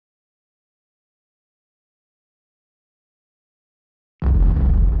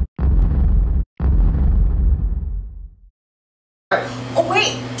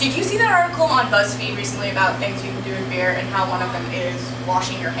on BuzzFeed recently about things you can do with beer, and how one of them is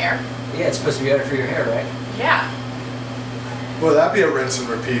washing your hair. Yeah, it's supposed to be better for your hair, right? Yeah. Well, that'd be a rinse and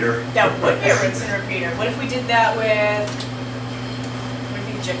repeater. That would be a rinse and repeater. What if we did that with, what do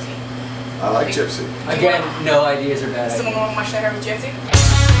you think, Gypsy? I like Gypsy. Again, no ideas are bad. Someone want to wash their hair with Gypsy?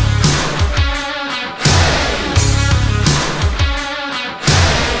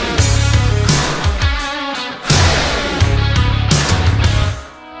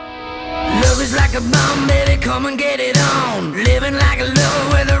 Love is like a bomb, baby, come and get it on. Living like a lover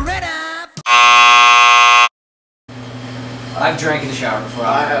with a red eye. I've drank in the shower before.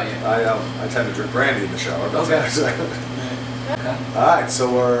 I tend to drink brandy in the shower. That's Okay. Okay. Alright, so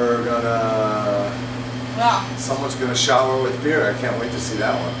we're gonna... Well, Someone's gonna shower with beer. I can't wait to see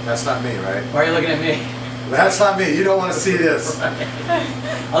that one. That's not me, right? Why are you looking at me? That's not me. You don't want to see this.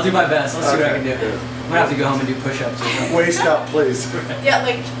 I'll do my best. Let's see what I can do. Good. I'm gonna have to go home and do push-ups or something. Waist up, please. yeah,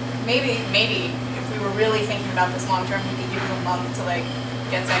 like, maybe, if we were really thinking about this long term, we could give him a month to, like,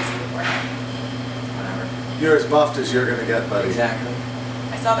 get sexy beforehand. Whatever. You're as buffed as you're gonna get, buddy. Exactly.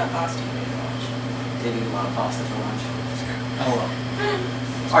 I saw that pasta you made for lunch. Did eat a lot of pasta for lunch. Oh well.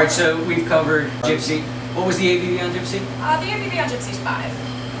 Alright, so we've covered Gypsy. What was the ABV on Gypsy? The ABV on Gypsy's 5.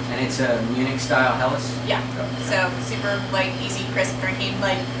 And it's a Munich-style Helles? Yeah. So, super, like, easy, crisp drinking.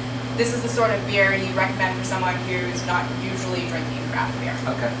 Like, this is the sort of beer you recommend for someone who's not usually drinking craft beer.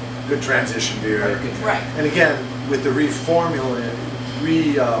 Okay. Good transition beer. Right. And again, with the rebranding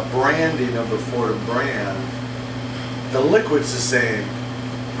of the Fordham brand, the liquid's the same.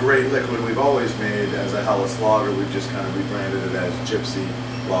 Great liquid we've always made as a Helles lager. We've just kind of rebranded it as Gypsy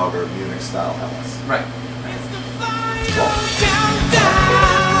Lager Munich style Helles. Right. Well,